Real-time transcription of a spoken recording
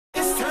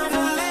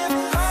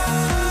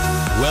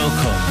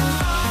Welcome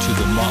to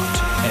the Mott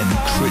and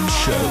Krid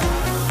Show.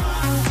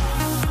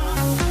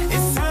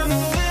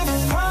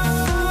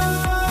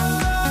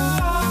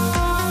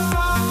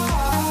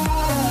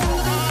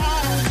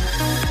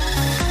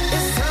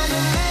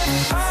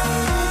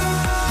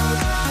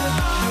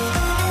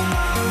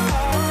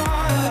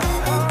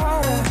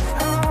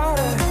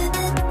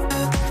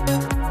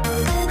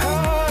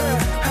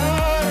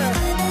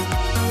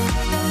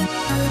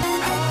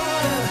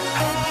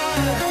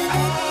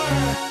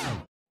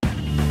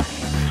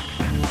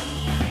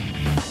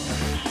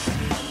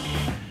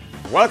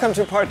 Welcome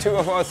to part 2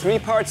 of our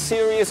 3-part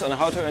series on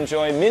how to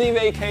enjoy mini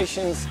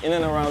vacations in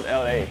and around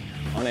LA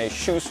on a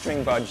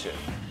shoestring budget.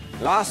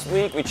 Last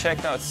week we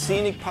checked out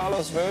scenic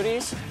Palos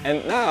Verdes,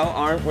 and now,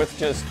 armed with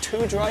just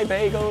 2 dry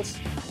bagels,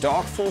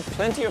 dog food,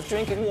 plenty of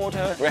drinking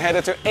water, we're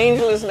headed to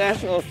Angeles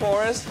National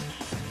Forest,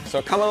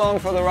 so come along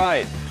for the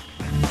ride.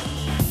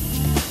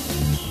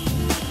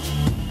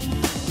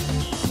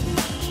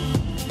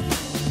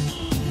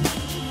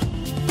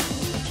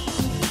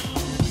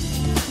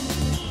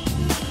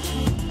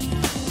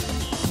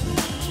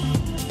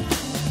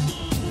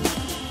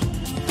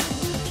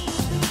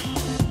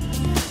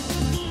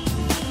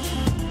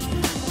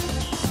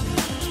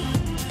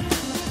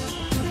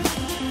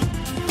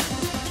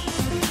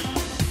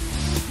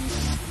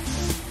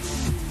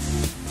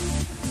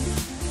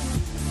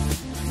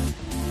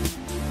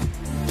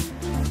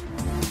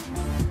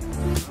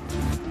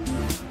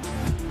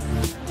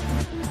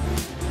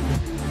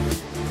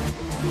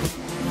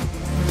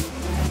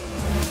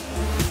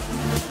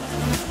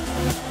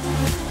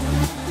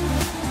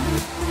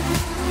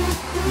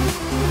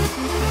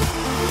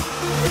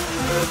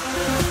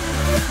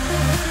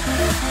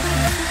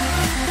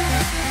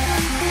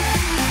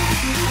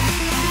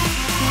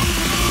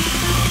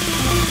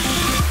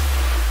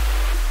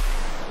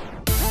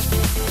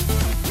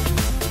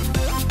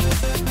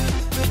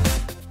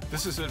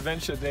 This is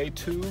Adventure Day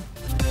 2.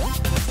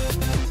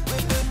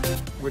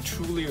 We're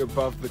truly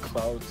above the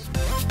clouds.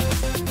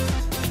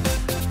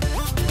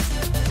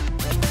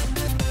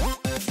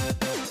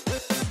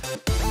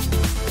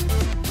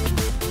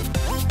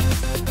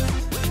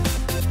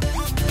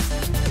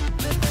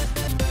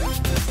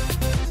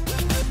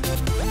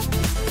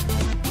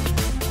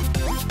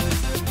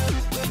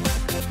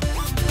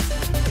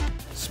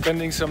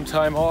 Spending some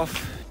time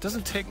off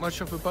doesn't take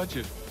much of a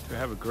budget to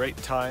have a great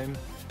time.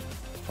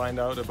 Find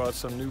out about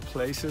some new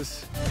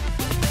places,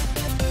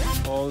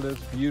 all the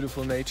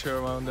beautiful nature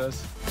around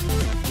us.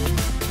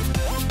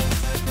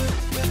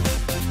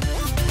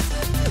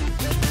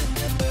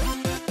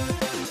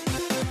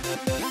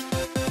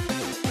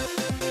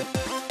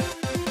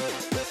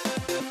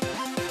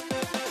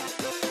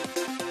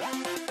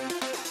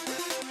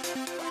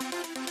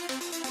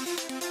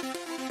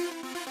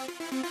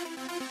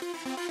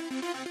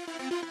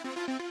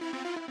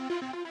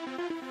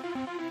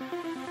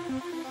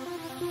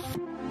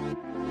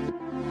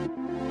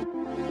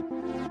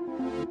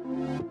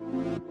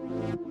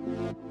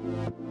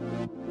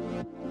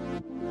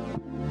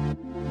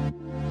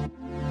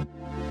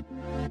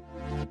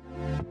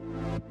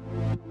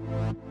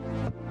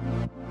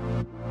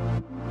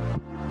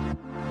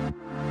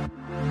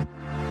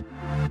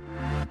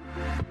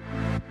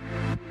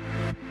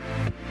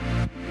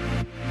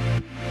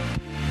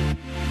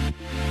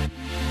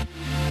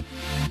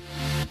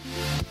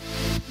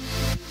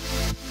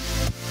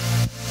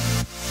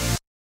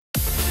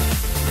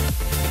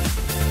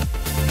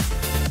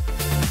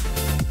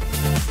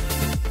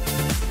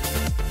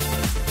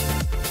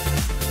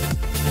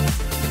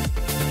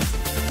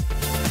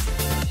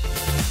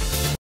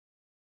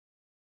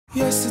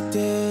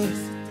 Yesterday,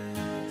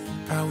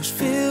 I was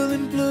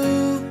feeling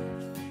blue.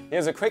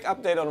 Here's a quick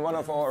update on one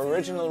of our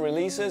original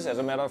releases. As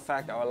a matter of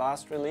fact, our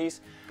last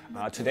release.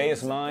 Today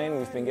is mine.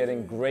 We've been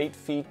getting great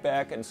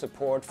feedback and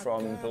support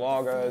from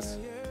bloggers,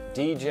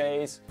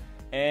 DJs,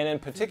 and in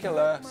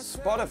particular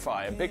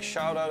Spotify. A big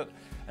shout out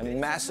and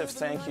massive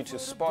thank you to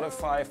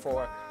Spotify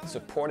for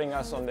supporting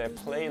us on their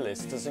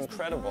playlist. It's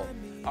incredible.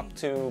 Up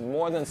to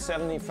more than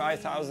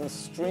 75,000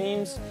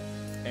 streams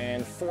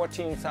and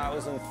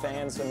 14,000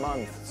 fans a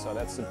month. So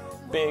that's a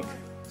big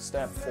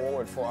step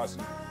forward for us.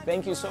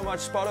 Thank you so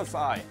much,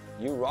 Spotify.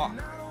 You rock.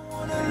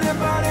 I'm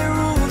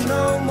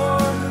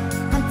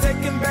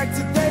taking back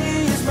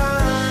today is mine.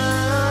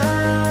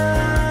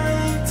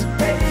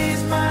 Today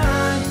is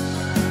mine.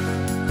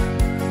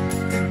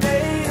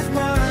 Today is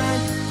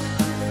mine.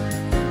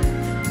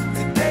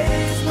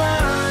 Today is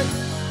mine.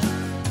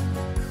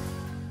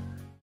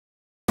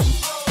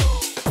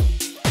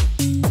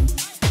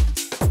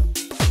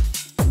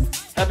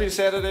 Happy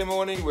Saturday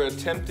morning. We're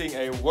attempting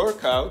a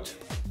workout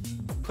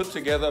put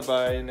together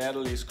by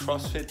Natalie's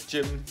CrossFit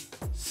gym,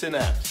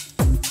 Synapse.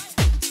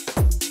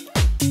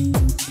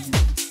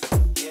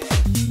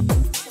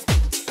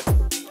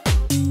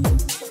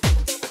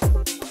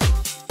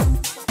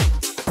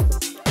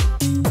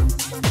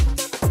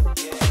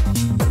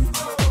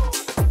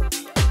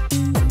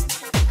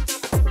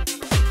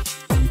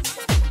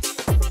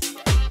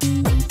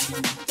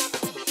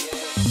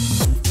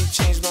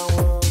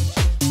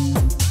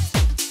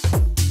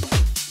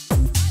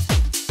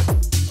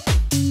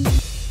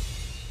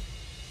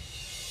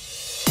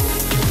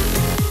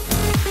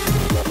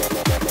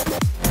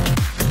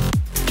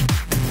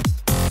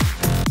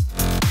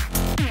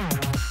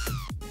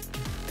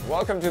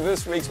 Welcome to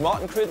this week's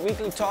Martin Krid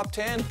Weekly Top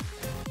 10.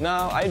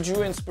 Now, I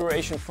drew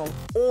inspiration from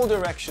all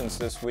directions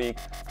this week,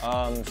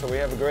 so we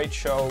have a great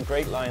show,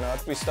 great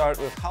lineup. We start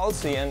with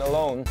Halsey and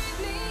Alone.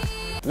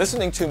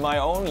 Listening to my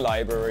own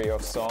library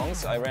of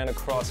songs, I ran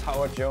across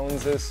Howard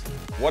Jones's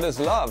What Is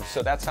Love,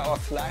 so that's our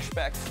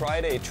Flashback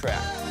Friday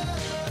track.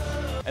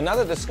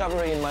 Another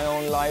discovery in my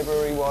own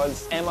library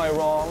was Am I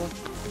Wrong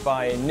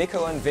by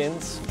Nico and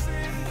Vince.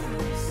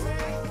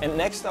 And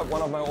next up,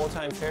 one of my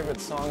all-time favorite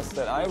songs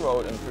that I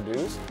wrote and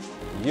produced,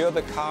 You're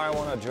the Car I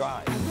Wanna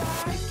Drive.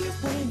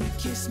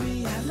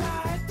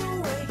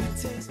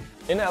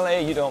 In LA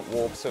you don't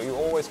walk, so you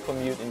always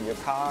commute in your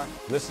car,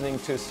 listening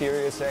to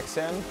Sirius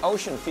XM.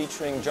 Ocean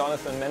featuring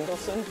Jonathan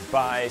Mendelsohn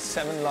by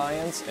Seven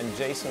Lions and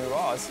Jason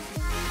Ross.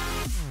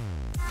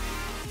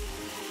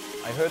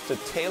 I heard the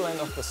tail end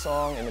of the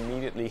song and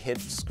immediately hit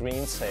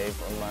screen save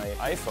on my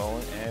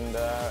iPhone, and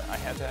I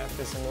had to have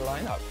this in the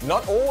lineup.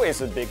 Not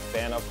always a big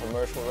fan of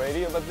commercial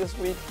radio, but this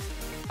week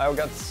I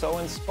got so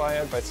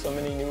inspired by so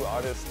many new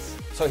artists.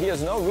 So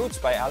here's No Roots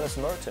by Alice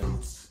Merton.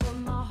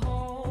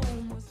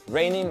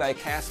 Raining by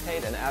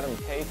Cascade and Adam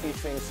K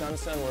featuring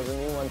Sunsun was a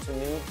new one to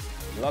me.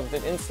 Loved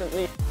it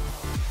instantly.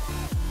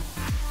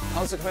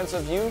 Consequence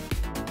of You.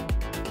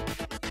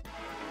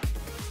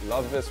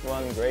 Love this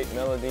one, great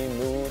melody,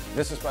 mood.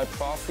 This is by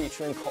Prof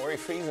featuring Corey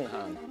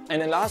Friesenhahn.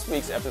 And in last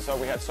week's episode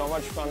we had so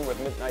much fun with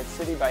Midnight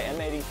City by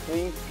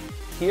M83.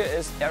 Here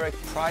is Eric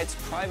Pride's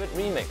private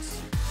remix.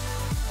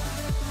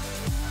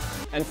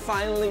 And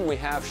finally we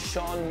have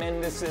Shawn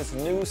Mendes'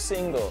 new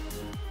single.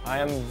 I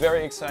am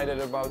very excited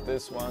about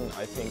this one.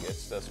 I think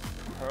it's just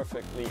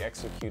perfectly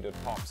executed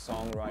pop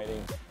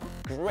songwriting.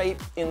 Great,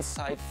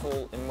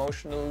 insightful,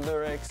 emotional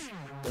lyrics.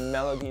 The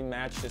melody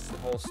matches the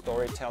whole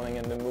storytelling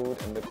and the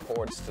mood, and the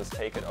chords just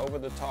take it over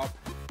the top.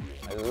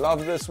 I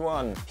love this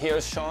one.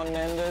 Here's Shawn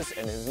Mendes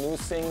and his new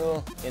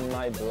single, In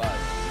My Blood.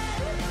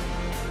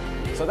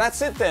 So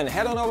that's it then.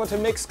 Head on over to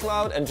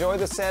Mixcloud, enjoy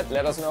the set,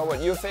 let us know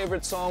what your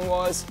favorite song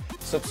was.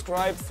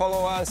 Subscribe,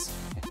 follow us,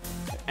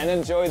 and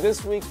enjoy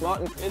this week's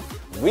Martin Krid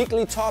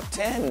Weekly Top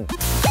 10.